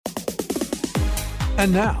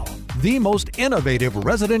And now, the most innovative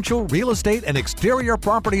residential real estate and exterior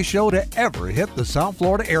property show to ever hit the South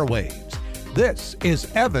Florida airwaves. This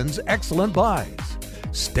is Evan's Excellent Buys.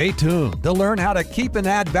 Stay tuned to learn how to keep and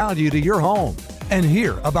add value to your home and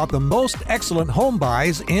hear about the most excellent home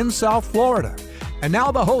buys in South Florida. And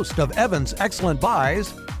now the host of Evan's Excellent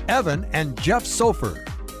Buys, Evan and Jeff Sofer.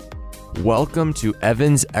 Welcome to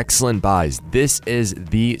Evan's Excellent Buys. This is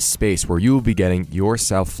the space where you will be getting your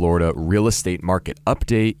South Florida real estate market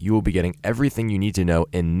update. You will be getting everything you need to know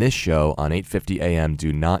in this show on 8:50 a.m.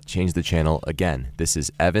 Do not change the channel. Again, this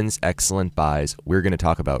is Evan's Excellent Buys. We're going to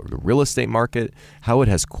talk about the real estate market, how it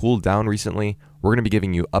has cooled down recently. We're going to be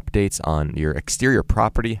giving you updates on your exterior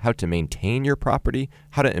property, how to maintain your property,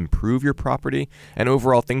 how to improve your property, and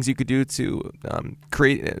overall things you could do to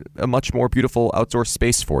create a much more beautiful outdoor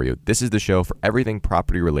space for you. This is the show for everything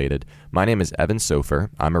property related. My name is Evan Sofer.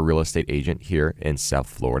 I'm a real estate agent here in South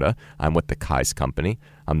Florida. I'm with the Kai's Company.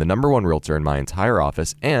 I'm the #1 realtor in my entire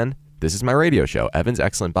office, and this is my radio show, Evan's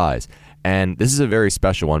Excellent Buys. And this is a very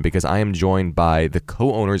special one because I am joined by the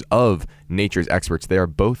co-owners of Nature's Experts. They are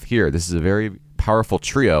both here. This is a very powerful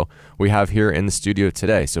trio we have here in the studio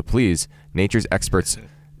today. So please, Nature's Experts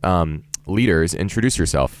leaders, introduce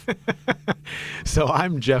yourself. So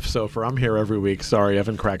I'm Jeff Sofer. I'm here every week. Sorry,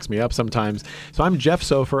 Evan cracks me up sometimes. So I'm Jeff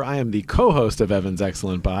Sofer. I am the co-host of Evan's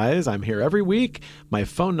Excellent Buys. I'm here every week. My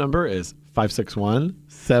phone number is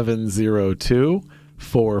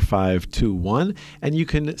 561-702-4521. And you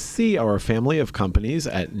can see our family of companies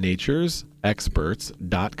at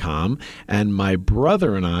naturesexperts.com. And my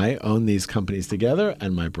brother and I own these companies together,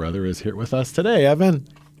 and my brother is here with us today. Evan.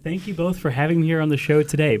 Thank you both for having me here on the show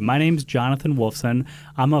today. My name's Jonathan Wolfson.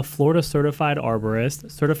 I'm a Florida certified arborist,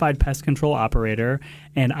 certified pest control operator,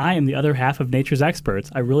 and I am the other half of Nature's Experts.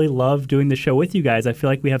 I really love doing the show with you guys. I feel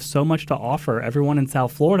like we have so much to offer everyone in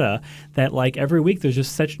South Florida that like every week there's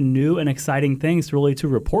just such new and exciting things really to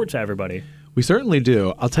report to everybody. We certainly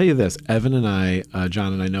do. I'll tell you this, Evan and I,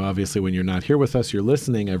 John and I know obviously when you're not here with us, you're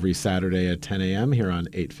listening every Saturday at 10 a.m. here on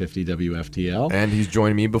 850 WFTL. And he's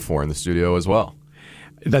joined me before in the studio as well.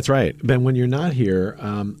 That's right. Ben, when you're not here,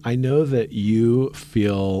 I know that you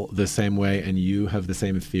feel the same way and you have the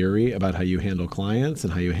same theory about how you handle clients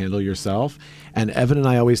and how you handle yourself. And Evan and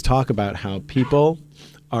I always talk about how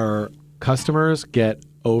our customers get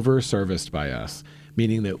over-serviced by us,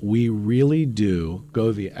 meaning that we really do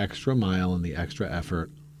go the extra mile and the extra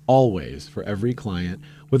effort always for every client,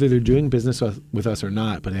 whether they're doing business with us or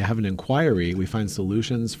not, but they have an inquiry, we find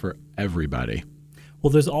solutions for everybody. Well,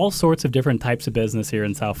 there's all sorts of different types of business here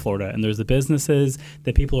in South Florida, and there's the businesses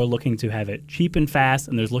that people are looking to have it cheap and fast,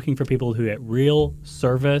 and there's looking for people who get real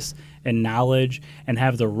service and knowledge and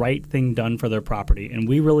have the right thing done for their property. And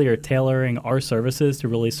we really are tailoring our services to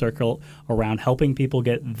really circle around helping people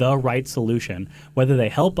get the right solution, whether they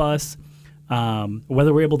help us,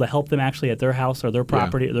 whether we're able to help them actually at their house or their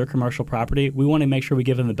property or their commercial property. We want to make sure we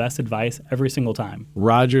give them the best advice every single time.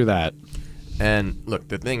 Roger that. And look,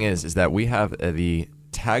 the thing is that we have the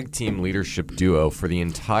tag team leadership duo for the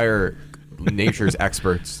entire Nature's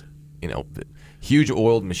Experts, huge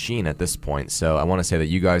oiled machine at this point. So I want to say that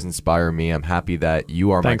you guys inspire me. I'm happy that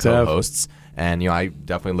you are my co-hosts. And, I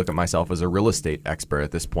definitely look at myself as a real estate expert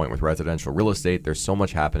at this point with residential real estate. There's so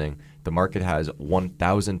much happening. The market has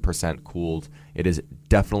 1,000% cooled. It is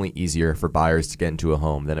definitely easier for buyers to get into a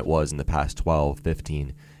home than it was in the past 12,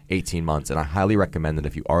 15, 18 months. And I highly recommend that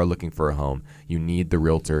if you are looking for a home, you need the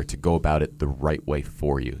realtor to go about it the right way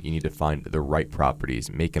for you. You need to find the right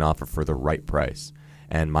properties, make an offer for the right price.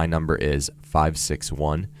 And my number is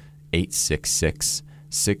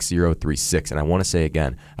 561-866-6036. And I want to say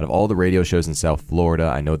again, out of all the radio shows in South Florida,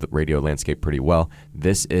 I know the radio landscape pretty well.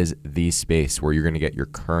 This is the space where you're going to get your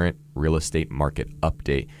current real estate market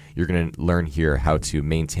update. You're going to learn here how to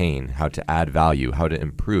maintain, how to add value, how to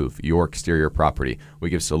improve your exterior property. We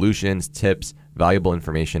give solutions, tips, valuable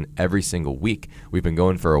information every single week. We've been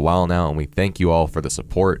going for a while now, and we thank you all for the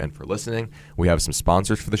support and for listening. We have some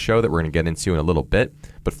sponsors for the show that we're going to get into in a little bit.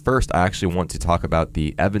 But first, I actually want to talk about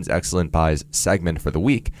the Evan's Excellent Buys segment for the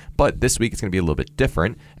week. But this week, it's going to be a little bit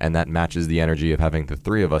different, and that matches the energy of having the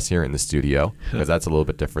three of us here in the studio, because that's a little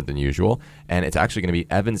bit different than usual. And it's actually going to be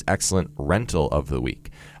Evan's Excellent Rental of the Week.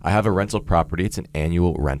 I have a rental property. It's an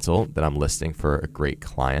annual rental that I'm listing for a great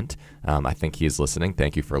client. I think he is listening.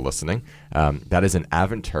 Thank you for listening. That is in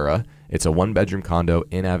Aventura. It's a one-bedroom condo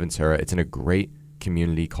in Aventura. It's in a great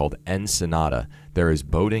community called Ensenada. There is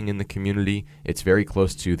boating in the community. It's very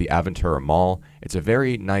close to the Aventura Mall. It's a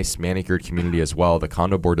very nice manicured community as well. The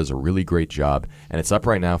condo board does a really great job, and it's up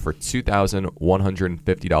right now for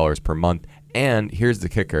 $2,150 per month. And here's the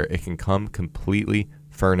kicker. It can come completely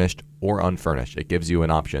furnished or unfurnished. It gives you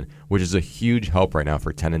an option, which is a huge help right now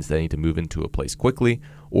for tenants that need to move into a place quickly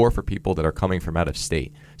or for people that are coming from out of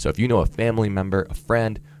state. So if you know a family member, a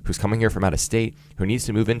friend who's coming here from out of state who needs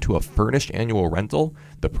to move into a furnished annual rental,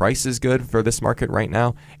 the price is good for this market right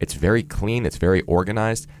now. It's very clean. It's very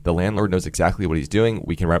organized. The landlord knows exactly what he's doing.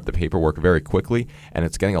 We can wrap the paperwork very quickly, and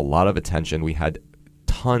it's getting a lot of attention. We had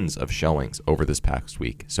tons of showings over this past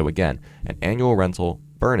week. So again, an annual rental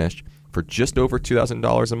furnished for just over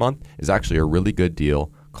 $2,000 a month is actually a really good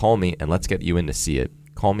deal. Call me and let's get you in to see it.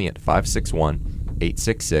 Call me at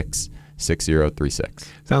 561-866-6036.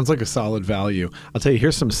 Sounds like a solid value. I'll tell you,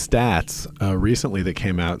 here's some stats recently that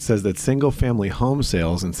came out. It says that single-family home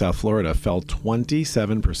sales in South Florida fell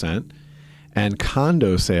 27%, and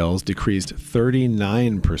condo sales decreased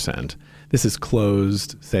 39%. This is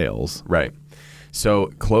closed sales. Right. So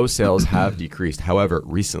closed sales have decreased. However,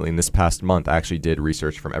 recently in this past month, I actually did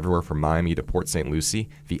research from everywhere from Miami to Port St. Lucie.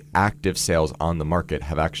 The active sales on the market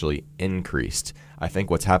have actually increased. I think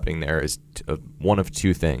what's happening there is one of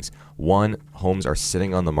two things. One, homes are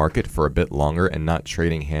sitting on the market for a bit longer and not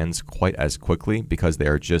trading hands quite as quickly because they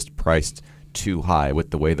are just priced too high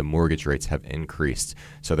with the way the mortgage rates have increased.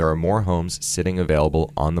 So there are more homes sitting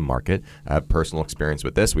available on the market. I have personal experience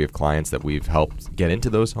with this. We have clients that we've helped get into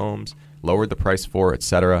those homes, lowered the price for,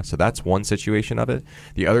 etc. So that's one situation of it.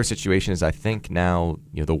 The other situation is I think now,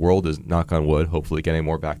 the world is, knock on wood, hopefully getting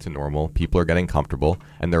more back to normal. People are getting comfortable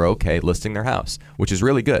and they're okay listing their house, which is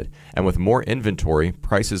really good. And with more inventory,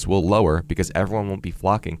 prices will lower because everyone won't be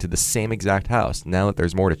flocking to the same exact house. Now that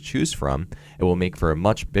there's more to choose from, it will make for a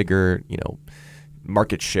much bigger,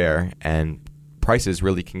 market share, and prices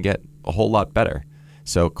really can get a whole lot better.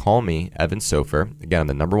 So call me, Evan Sofer. Again, I'm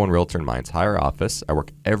the #1 realtor in my entire office. I work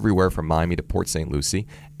everywhere from Miami to Port St. Lucie.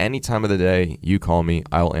 Any time of the day, you call me,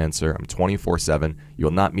 I'll answer. I'm 24/7. You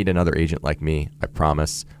will not meet another agent like me, I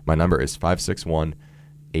promise. My number is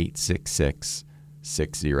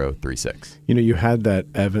 561-866-6036. You had that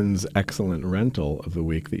Evans Excellent Rental of the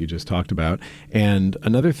week that you just talked about. And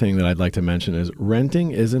another thing that I'd like to mention is renting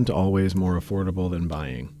isn't always more affordable than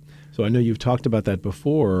buying. So I know you've talked about that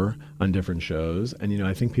before on different shows, and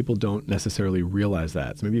I think people don't necessarily realize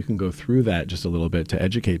that. So maybe you can go through that just a little bit to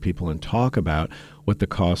educate people and talk about what the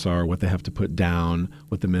costs are, what they have to put down,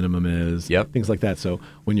 what the minimum is, things like that. So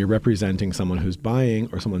when you're representing someone who's buying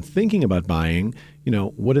or someone thinking about buying,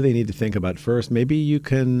 what do they need to think about first? Maybe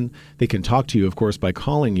they can talk to you, of course, by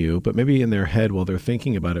calling you, but maybe in their head while they're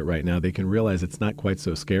thinking about it right now, they can realize it's not quite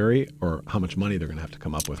so scary or how much money they're going to have to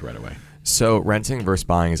come up with right away. So renting versus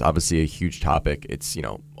buying is obviously a huge topic. It's,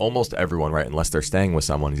 almost everyone, right, unless they're staying with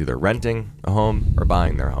someone, is either renting a home or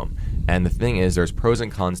buying their home. And the thing is, there's pros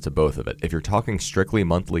and cons to both of it. If you're talking strictly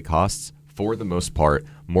monthly costs, for the most part,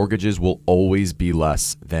 mortgages will always be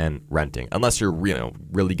less than renting, unless you're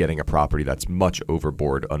really getting a property that's much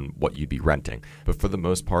overboard on what you'd be renting. But for the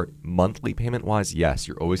most part, monthly payment-wise, yes,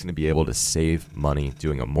 you're always going to be able to save money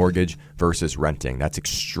doing a mortgage versus renting. That's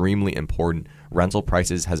extremely important. Rental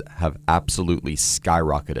prices have absolutely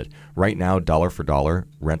skyrocketed. Right now, dollar for dollar,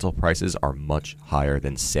 rental prices are much higher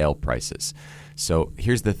than sale prices. So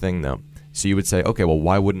here's the thing, though. So you would say, okay, well,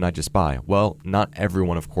 why wouldn't I just buy? Well, not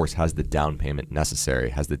everyone, of course, has the down payment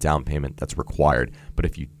necessary, has the down payment that's required. But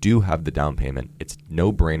if you do have the down payment, it's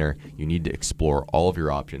no-brainer. You need to explore all of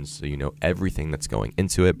your options so you know everything that's going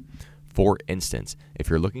into it. For instance, if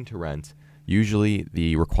you're looking to rent, usually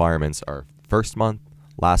the requirements are first month,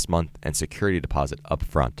 last month, and security deposit up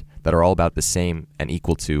front that are all about the same and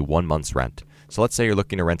equal to 1 month's rent. So let's say you're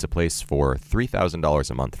looking to rent a place for $3,000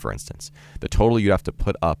 a month, for instance. The total you have to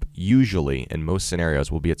put up, usually in most scenarios,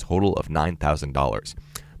 will be a total of $9,000.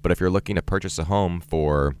 But if you're looking to purchase a home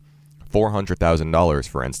for $400,000,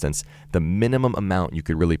 for instance, the minimum amount you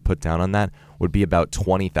could really put down on that would be about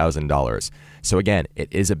 $20,000. So again, it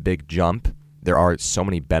is a big jump. There are so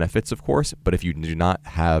many benefits, of course, but if you do not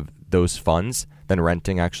have those funds, then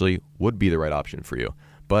renting actually would be the right option for you.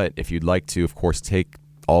 But if you'd like to, of course, take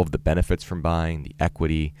all of the benefits from buying, the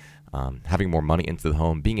equity, having more money into the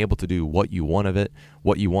home, being able to do what you want of it,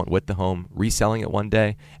 what you want with the home, reselling it one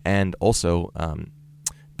day, and also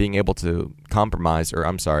being able to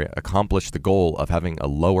accomplish the goal of having a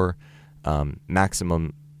lower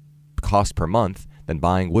maximum cost per month than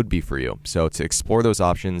buying would be for you. So to explore those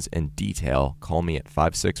options in detail, call me at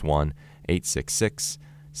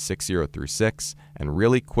 561-866-6036. And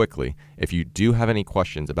really quickly, if you do have any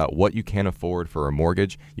questions about what you can afford for a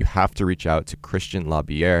mortgage, you have to reach out to Christian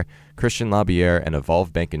Labiere. Christian Labiere and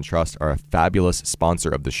Evolve Bank and Trust are a fabulous sponsor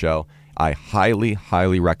of the show. I highly,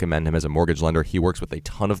 highly recommend him as a mortgage lender. He works with a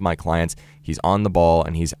ton of my clients. He's on the ball,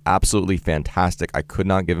 and he's absolutely fantastic. I could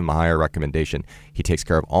not give him a higher recommendation. He takes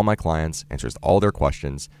care of all my clients, answers all their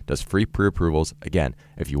questions, does free pre-approvals. Again,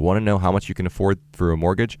 if you want to know how much you can afford through a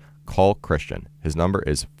mortgage, call Christian. His number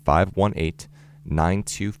is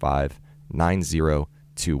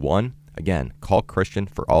 518-925-9021. Again, call Christian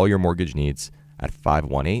for all your mortgage needs at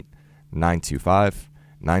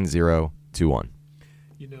 518-925-9021.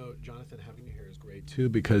 You know, Jonathan, having you here is great too,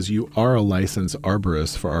 because you are a licensed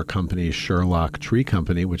arborist for our company, Sherlock Tree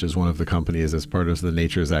Company, which is one of the companies as part of the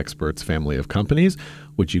Nature's Experts family of companies,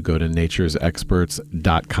 which you go to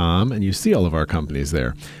naturesexperts.com and you see all of our companies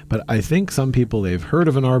there. But I think some people, they've heard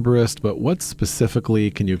of an arborist, but what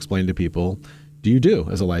specifically can you explain to people do you do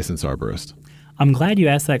as a licensed arborist? I'm glad you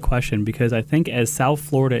asked that question because I think as South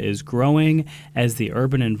Florida is growing, as the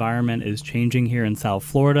urban environment is changing here in South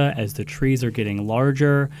Florida, as the trees are getting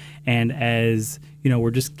larger, and as we're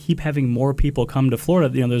just keep having more people come to Florida,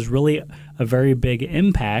 there's really a very big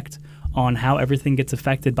impact on how everything gets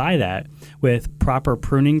affected by that, with proper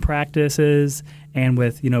pruning practices and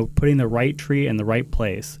with putting the right tree in the right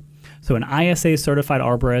place. So an ISA certified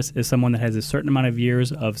arborist is someone that has a certain amount of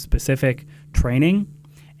years of specific training.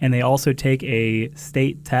 And they also take a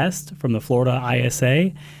state test from the Florida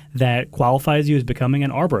ISA that qualifies you as becoming an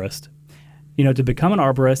arborist. To become an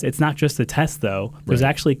arborist, it's not just a test, though. There's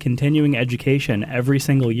actually continuing education every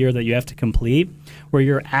single year that you have to complete where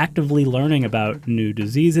you're actively learning about new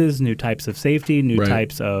diseases, new types of safety, new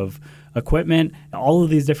types of equipment. All of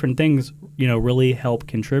these different things, really help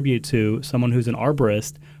contribute to someone who's an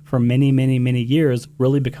arborist for many, many, many years,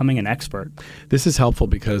 really becoming an expert. This is helpful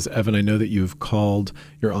because, Evan, I know that you've called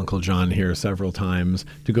your Uncle John here several times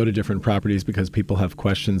to go to different properties because people have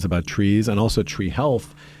questions about trees and also tree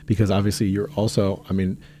health, because obviously you're also,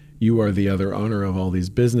 you are the other owner of all these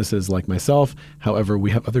businesses like myself. However,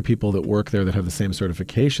 we have other people that work there that have the same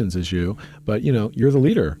certifications as you. But, you're the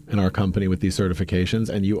leader in our company with these certifications,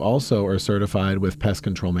 and you also are certified with pest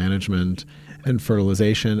control management and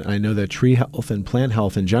fertilization. I know that tree health and plant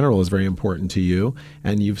health in general is very important to you,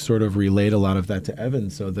 and you've sort of relayed a lot of that to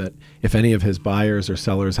Evan so that if any of his buyers or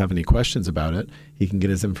sellers have any questions about it, he can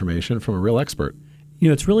get his information from a real expert.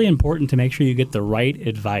 It's really important to make sure you get the right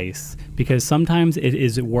advice because sometimes it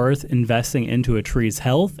is worth investing into a tree's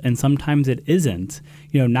health and sometimes it isn't.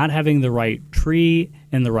 Not having the right tree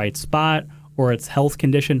in the right spot or its health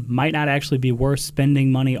condition might not actually be worth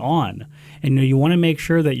spending money on. And you want to make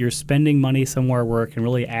sure that you're spending money somewhere where it can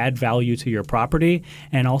really add value to your property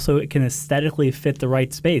and also it can aesthetically fit the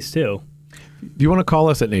right space too. If you want to call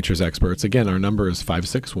us at Nature's Experts, again, our number is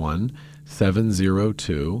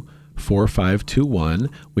 561-702-4521.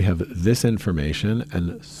 We have this information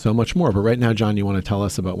and so much more. But right now, John, you want to tell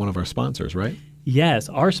us about one of our sponsors, right? Yes,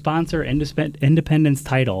 our sponsor, Independence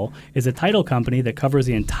Title, is a title company that covers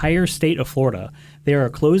the entire state of Florida. They are a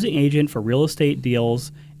closing agent for real estate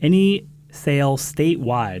deals, any sale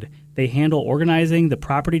statewide. They handle organizing the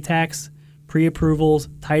property tax, pre-approvals,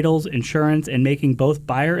 titles, insurance, and making both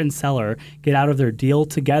buyer and seller get out of their deal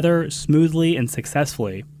together smoothly and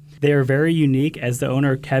successfully. They are very unique as the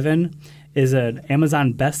owner, Kevin, is an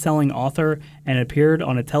Amazon best-selling author and appeared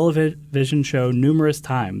on a television show numerous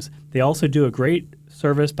times. They also do a great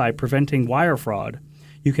service by preventing wire fraud.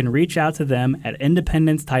 You can reach out to them at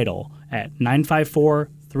Independence Title at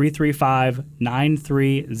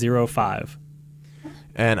 954-335-9305.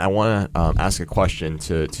 And I want to ask a question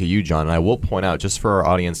to you, John. And I will point out, just for our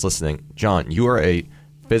audience listening, John, you are a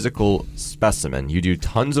physical specimen. You do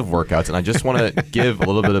tons of workouts, and I just want to give a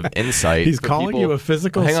little bit of insight. He's calling you a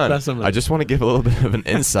physical specimen. I just want to give a little bit of an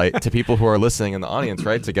insight to people who are listening in the audience,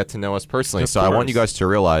 right, to get to know us personally. So I want you guys to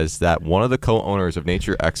realize that one of the co-owners of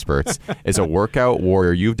Nature Experts is a workout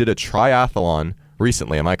warrior. You did a triathlon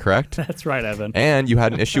recently, am I correct? That's right, Evan. And you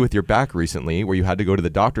had an issue with your back recently where you had to go to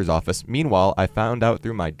the doctor's office. Meanwhile, I found out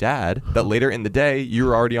through my dad that later in the day you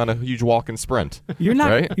were already on a huge walk and sprint. You're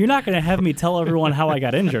not right? You're not going to have me tell everyone how I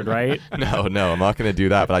got injured, right? No, I'm not going to do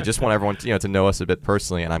that. But I just want everyone to know us a bit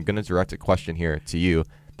personally, and I'm going to direct a question here to you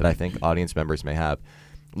that I think audience members may have.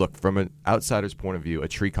 Look, from an outsider's point of view, a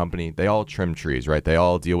tree company, they all trim trees, right? They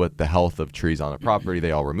all deal with the health of trees on a property.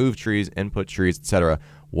 They all remove trees, input trees, etc.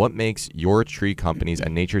 What makes your tree companies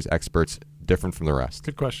and Nature's Experts different from the rest?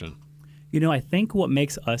 Good question. I think what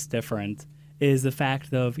makes us different is the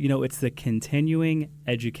fact of, it's the continuing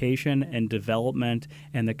education and development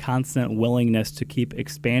and the constant willingness to keep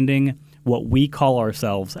expanding what we call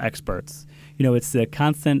ourselves experts. It's the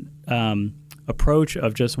constant approach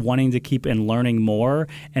of just wanting to keep and learning more,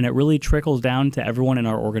 and it really trickles down to everyone in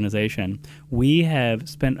our organization. We have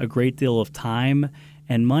spent a great deal of time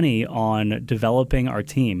and money on developing our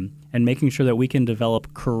team and making sure that we can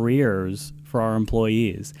develop careers for our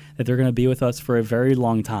employees, that they're going to be with us for a very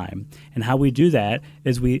long time. And how we do that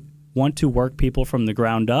is we want to work people from the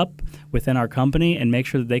ground up within our company and make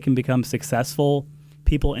sure that they can become successful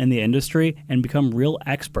people in the industry and become real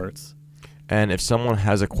experts. And if someone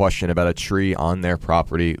has a question about a tree on their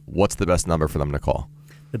property, what's the best number for them to call?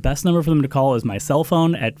 The best number for them to call is my cell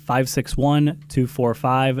phone at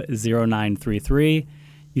 561-245-0933.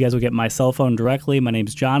 You guys will get my cell phone directly. My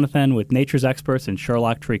name's Jonathan with Nature's Experts and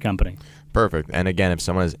Sherlock Tree Company. Perfect. And again, if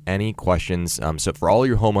someone has any questions, so for all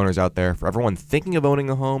your homeowners out there, for everyone thinking of owning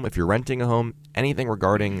a home, if you're renting a home, anything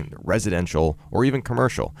regarding residential or even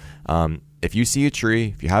commercial, if you see a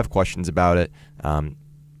tree, if you have questions about it,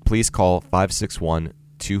 please call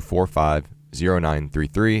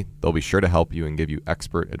 561-245-0933. They'll be sure to help you and give you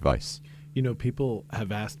expert advice. You know, people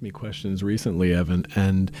have asked me questions recently, Evan,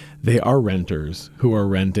 and they are renters who are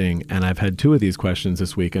renting, and I've had 2 of these questions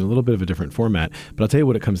this week in a little bit of a different format, but I'll tell you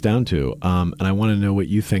what it comes down to, and I want to know what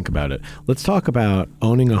you think about it. Let's talk about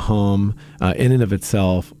owning a home in and of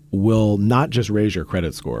itself will not just raise your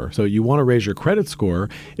credit score. So you want to raise your credit score.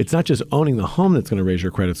 It's not just owning the home that's going to raise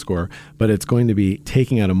your credit score, but it's going to be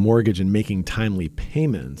taking out a mortgage and making timely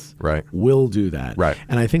payments. Right. Will do that. Right.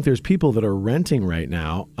 And I think there's people that are renting right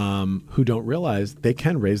now who don't realize they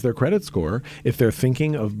can raise their credit score if they're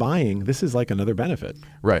thinking of buying. This is like another benefit.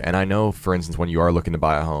 Right. And I know, for instance, when you are looking to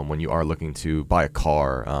buy a home, when you are looking to buy a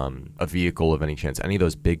car, a vehicle of any chance, any of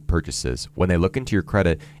those big purchases, when they look into your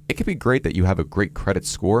credit, it could be great that you have a great credit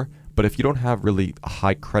score. But if you don't have really a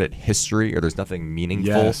high credit history or there's nothing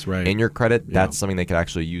meaningful in your credit, that's something they could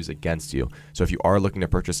actually use against you. So if you are looking to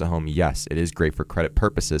purchase a home, yes, it is great for credit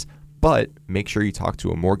purposes, but make sure you talk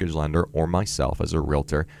to a mortgage lender or myself as a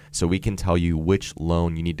realtor so we can tell you which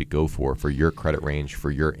loan you need to go for your credit range, for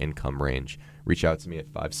your income range. Reach out to me at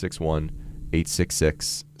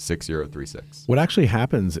 561-866-6036. What actually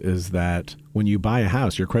happens is that when you buy a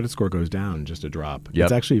house, your credit score goes down just a drop. Yep.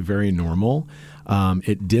 It's actually very normal.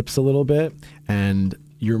 It dips a little bit, and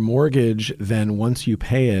your mortgage, then once you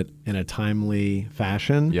pay it in a timely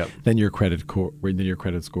fashion, then your credit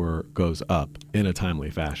score goes up in a timely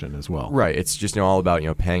fashion as well. Right. It's just all about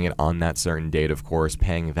paying it on that certain date, of course,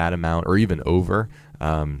 paying that amount or even over.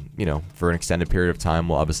 For an extended period of time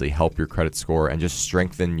will obviously help your credit score and just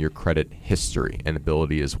strengthen your credit history and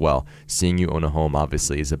ability as well. Seeing you own a home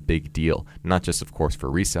obviously is a big deal, not just, of course,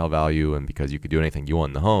 for resale value and because you could do anything you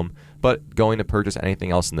want in the home, but going to purchase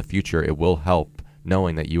anything else in the future, it will help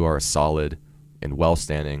knowing that you are a solid and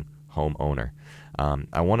well-standing homeowner.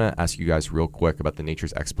 I want to ask you guys real quick about the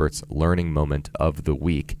Nature's Experts learning moment of the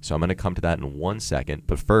week. So I'm going to come to that in 1 second.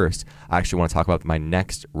 But first, I actually want to talk about my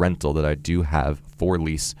next rental that I do have for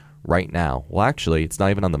lease right now. Well, actually, it's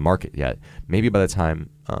not even on the market yet. Maybe by the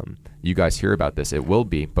time you guys hear about this, it will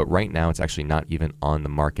be. But right now, it's actually not even on the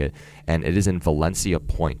market. And it is in Valencia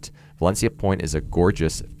Point. Valencia Point is a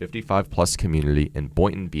gorgeous 55-plus community in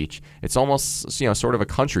Boynton Beach. It's almost, sort of a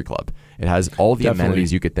country club. It has all the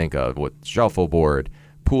amenities you could think of with shuffleboard,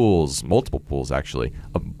 pools, multiple pools actually,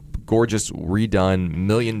 a gorgeous redone $1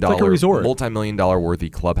 million, like a resort, multi-million-dollar worthy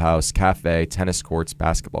clubhouse, cafe, tennis courts,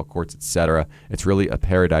 basketball courts, etc. It's really a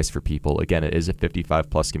paradise for people. Again, it is a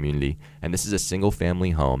 55-plus community, and this is a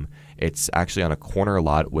single-family home. It's actually on a corner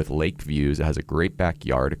lot with lake views. It has a great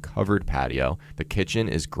backyard, a covered patio. The kitchen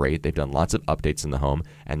is great. They've done lots of updates in the home,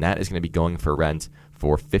 and that is going to be going for rent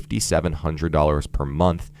for $5,700 per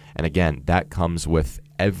month. And again, that comes with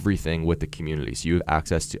everything with the community. So you have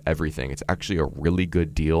access to everything. It's actually a really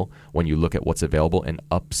good deal when you look at what's available in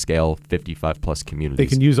upscale 55-plus communities. They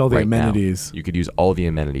can use all the amenities. Now. You could use all the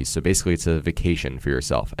amenities. So basically, it's a vacation for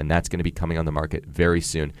yourself, and that's going to be coming on the market very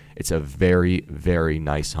soon. It's a very, very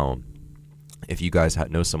nice home. If you guys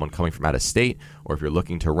know someone coming from out of state, or if you're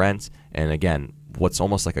looking to rent, and again, what's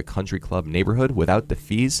almost like a country club neighborhood without the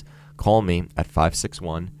fees, call me at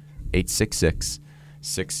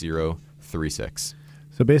 561-866-6036.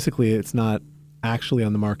 So basically, it's not actually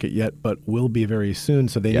on the market yet, but will be very soon.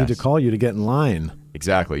 So they need to call you to get in line.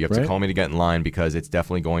 Exactly. You have to call me to get in line because it's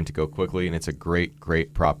definitely going to go quickly, and it's a great,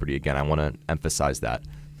 great property. Again, I want to emphasize that.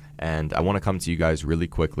 And I want to come to you guys really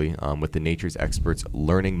quickly with the Nature's Experts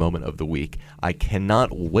Learning Moment of the Week. I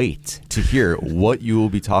cannot wait to hear what you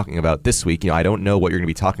will be talking about this week. I don't know what you're going to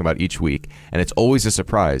be talking about each week, and it's always a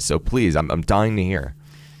surprise. So please, I'm dying to hear.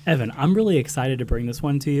 Evan, I'm really excited to bring this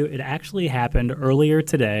one to you. It actually happened earlier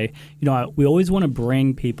today. We always want to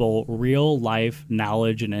bring people real life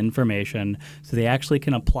knowledge and information so they actually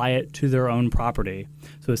can apply it to their own property.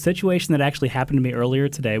 So a situation that actually happened to me earlier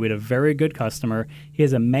today, we had a very good customer. He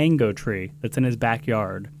has a mango tree that's in his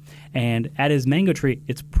backyard. And at his mango tree,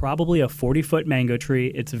 it's probably a 40-foot mango tree.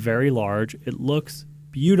 It's very large. It looks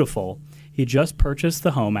beautiful. He just purchased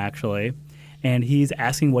the home, actually, and he's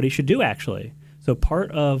asking what he should do, actually. So part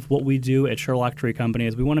of what we do at Sherlock Tree Company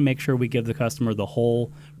is we want to make sure we give the customer the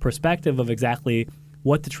whole perspective of exactly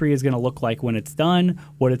what the tree is going to look like when it's done,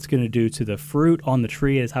 what it's going to do to the fruit on the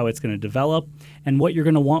tree is how it's going to develop, and what you're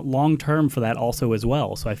going to want long-term for that also as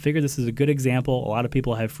well. So I figure this is a good example. A lot of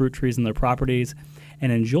people have fruit trees in their properties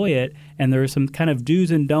and enjoy it, and there are some kind of do's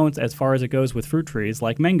and don'ts as far as it goes with fruit trees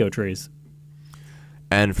like mango trees.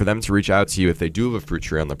 And for them to reach out to you if they do have a fruit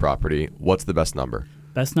tree on the property, what's the best number?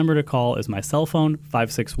 Best number to call is my cell phone,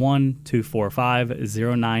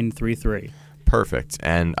 561-245-0933. Perfect.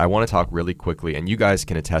 And I want to talk really quickly, and you guys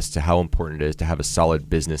can attest to how important it is to have a solid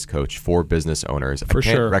business coach for business owners. I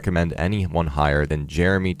can't recommend anyone higher than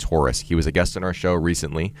Jeremy Torres. He was a guest on our show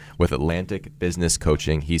recently with Atlantic Business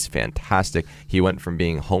Coaching. He's fantastic. He went from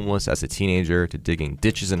being homeless as a teenager to digging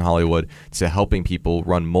ditches in Hollywood to helping people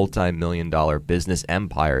run multi-million-dollar business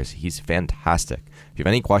empires. He's fantastic. If you have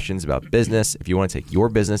any questions about business, if you want to take your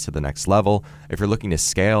business to the next level, if you're looking to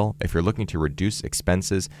scale, if you're looking to reduce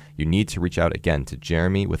expenses, you need to reach out again to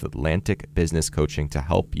Jeremy with Atlantic Business Coaching to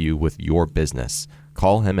help you with your business.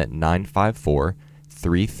 Call him at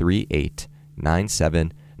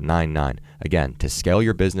 954-338-9799. Again, to scale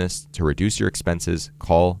your business, to reduce your expenses,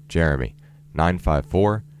 call Jeremy,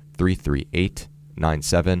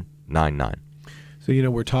 954-338-9799. So,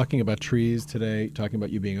 we're talking about trees today, talking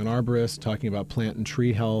about you being an arborist, talking about plant and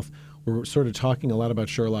tree health. We're sort of talking a lot about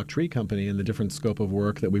Sherlock Tree Company and the different scope of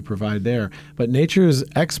work that we provide there. But Nature's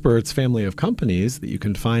Experts family of companies that you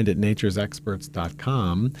can find at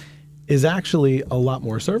naturesexperts.com is actually a lot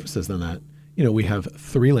more services than that. We have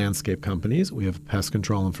 3 landscape companies. We have a pest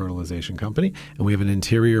control and fertilization company, and we have an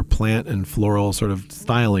interior plant and floral sort of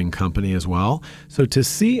styling company as well. So to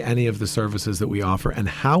see any of the services that we offer and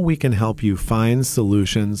how we can help you find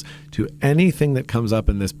solutions to anything that comes up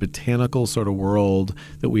in this botanical sort of world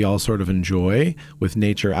that we all sort of enjoy with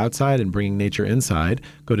nature outside and bringing nature inside,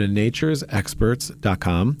 go to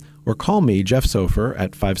naturesexperts.com or call me, Jeff Sofer,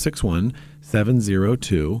 at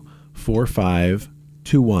 561-702-4521.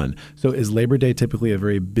 So is Labor Day typically a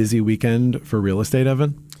very busy weekend for real estate,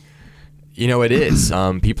 Evan? It is.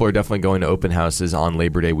 People are definitely going to open houses on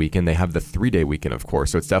Labor Day weekend. They have the 3-day weekend, of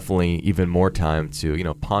course. So it's definitely even more time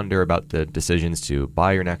to, ponder about the decisions to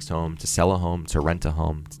buy your next home, to sell a home, to rent a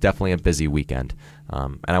home. It's definitely a busy weekend.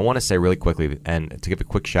 And I want to say really quickly, and to give a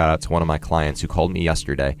quick shout out to one of my clients who called me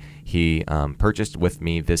yesterday. He purchased with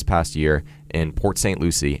me this past year in Port St.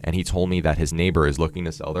 Lucie, and he told me that his neighbor is looking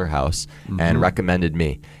to sell their house and recommended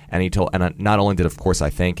me. And not only did, of course, I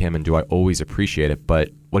thank him and do I always appreciate it, but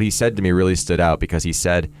what he said to me really stood out because he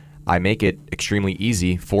said, I make it extremely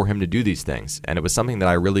easy for him to do these things. And it was something that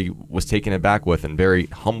I really was taken aback with and very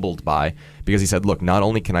humbled by because he said, look, not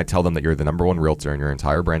only can I tell them that you're the number one realtor in your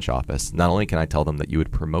entire branch office, not only can I tell them that you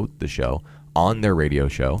would promote the show on their radio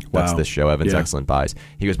show. That's this show, Evan's Excellent Buys.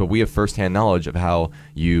 He goes, but we have firsthand knowledge of how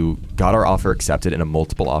you got our offer accepted in a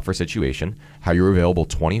multiple offer situation, how you were available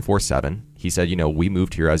 24/7. He said, we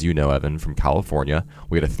moved here, as you know, Evan, from California.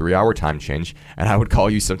 We had a 3-hour time change, and I would call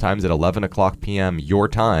you sometimes at 11 o'clock p.m. your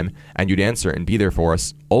time, and you'd answer and be there for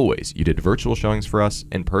us always. You did virtual showings for us,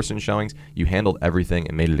 in-person showings. You handled everything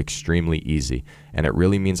and made it extremely easy, and it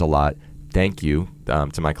really means a lot. Thank you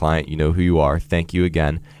to my client. You know who you are. Thank you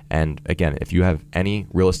again. And again, if you have any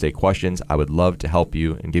real estate questions, I would love to help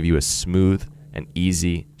you and give you a smooth and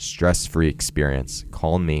easy, stress-free experience.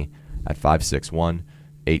 Call me at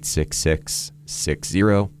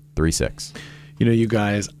 561-866-6036. You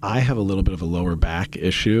guys, I have a little bit of a lower back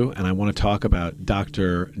issue, and I want to talk about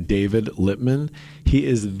Dr. David Lippman. He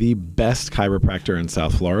is the best chiropractor in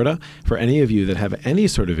South Florida. For any of you that have any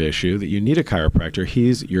sort of issue that you need a chiropractor,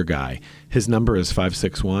 he's your guy. His number is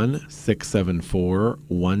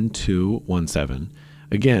 561-674-1217.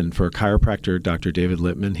 Again, for a chiropractor, Dr. David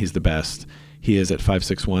Lippman, he's the best. He is at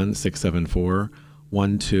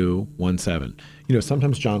 561-674-1217.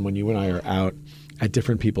 Sometimes, John, when you and I are out at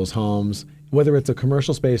different people's homes, whether it's a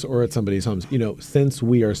commercial space or at somebody's homes, since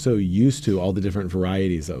we are so used to all the different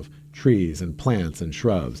varieties of trees and plants and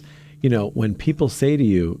shrubs, when people say to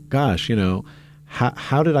you, gosh,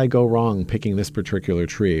 how did I go wrong picking this particular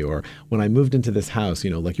tree? Or when I moved into this house,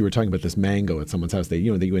 like you were talking about this mango at someone's house, that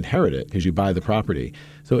you inherit it because you buy the property.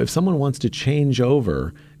 So if someone wants to change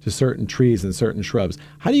over to certain trees and certain shrubs.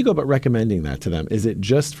 How do you go about recommending that to them? Is it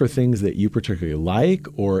just for things that you particularly like,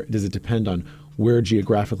 or does it depend on where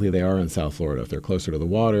geographically they are in South Florida? If they're closer to the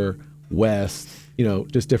water, west,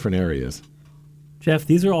 just different areas. Jeff,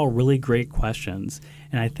 these are all really great questions.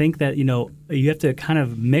 And I think that, you have to kind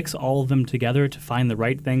of mix all of them together to find the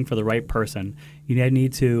right thing for the right person. You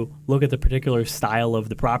need to look at the particular style of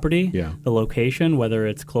the property, the location, whether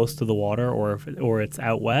it's close to the water or it's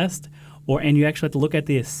out west, and you actually have to look at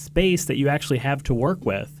the space that you actually have to work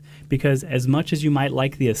with. Because as much as you might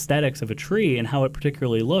like the aesthetics of a tree and how it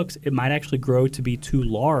particularly looks, it might actually grow to be too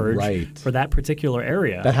large for that particular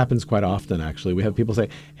area. That happens quite often, actually. We have people say,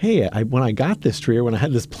 hey, when I got this tree or when I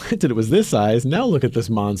had this planted, it was this size. Now look at this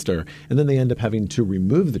monster. And then they end up having to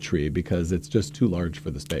remove the tree because it's just too large for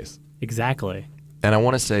the space. Exactly. And I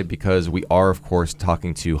want to say, because we are, of course,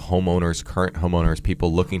 talking to homeowners, current homeowners,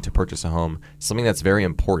 people looking to purchase a home, something that's very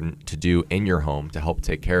important to do in your home to help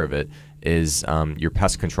take care of it is your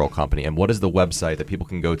pest control company. And what is the website that people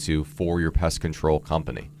can go to for your pest control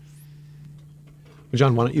company?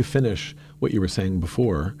 Jon, why don't you finish what you were saying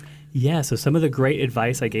before? Yeah, so some of the great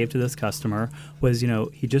advice I gave to this customer was,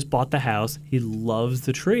 he just bought the house. He loves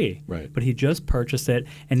the tree, but he just purchased it.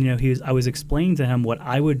 And, I was explaining to him what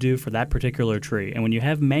I would do for that particular tree. And when you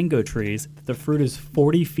have mango trees, the fruit is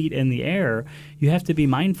 40 feet in the air, you have to be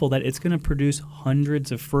mindful that it's going to produce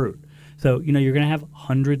hundreds of fruit. So, you're going to have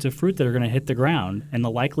hundreds of fruit that are going to hit the ground, and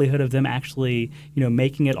the likelihood of them actually,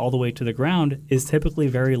 making it all the way to the ground is typically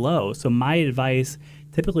very low. So my advice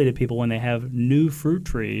typically to people when they have new fruit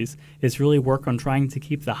trees is really work on trying to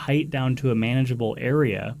keep the height down to a manageable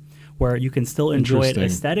area where you can still enjoy it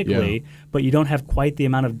aesthetically, but you don't have quite the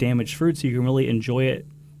amount of damaged fruit, so you can really enjoy it,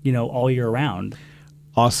 all year round.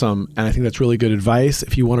 Awesome. And I think that's really good advice.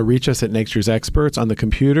 If you want to reach us at Nature's Experts on the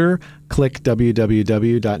computer, click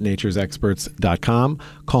www.naturesexperts.com.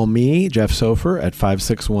 Call me, Jeff Sofer, at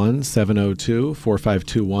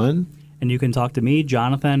 561-702-4521. And you can talk to me,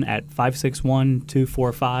 Jonathan, at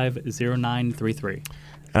 561-245-0933.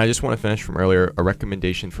 And I just want to finish from earlier, a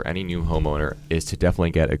recommendation for any new homeowner is to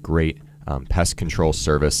definitely get a great pest control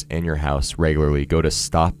service in your house regularly. Go to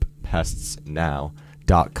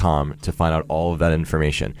stoppestsnow.com to find out all of that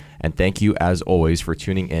information. And thank you, as always, for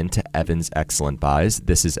tuning in to Evan's Excellent Buys.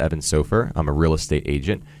 This is Evan Sofer. I'm a real estate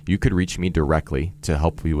agent. You could reach me directly to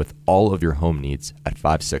help you with all of your home needs at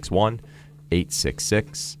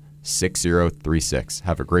 561-866-6036.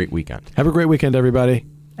 Have a great weekend. Have a great weekend, everybody.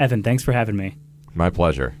 Evan, thanks for having me. My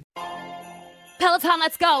pleasure. Peloton,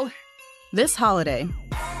 let's go. This holiday,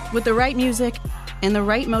 with the right music and the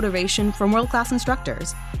right motivation from world-class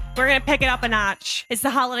instructors, we're going to pick it up a notch. It's the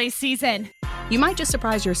holiday season. You might just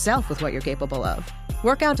surprise yourself with what you're capable of.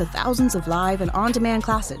 Work out to thousands of live and on-demand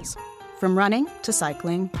classes, from running to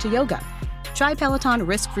cycling to yoga. Try Peloton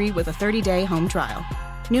risk-free with a 30-day home trial.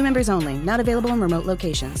 New members only, not available in remote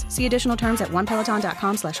locations. See additional terms at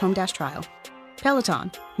onepeloton.com/home-trial.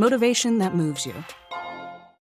 Peloton, motivation that moves you.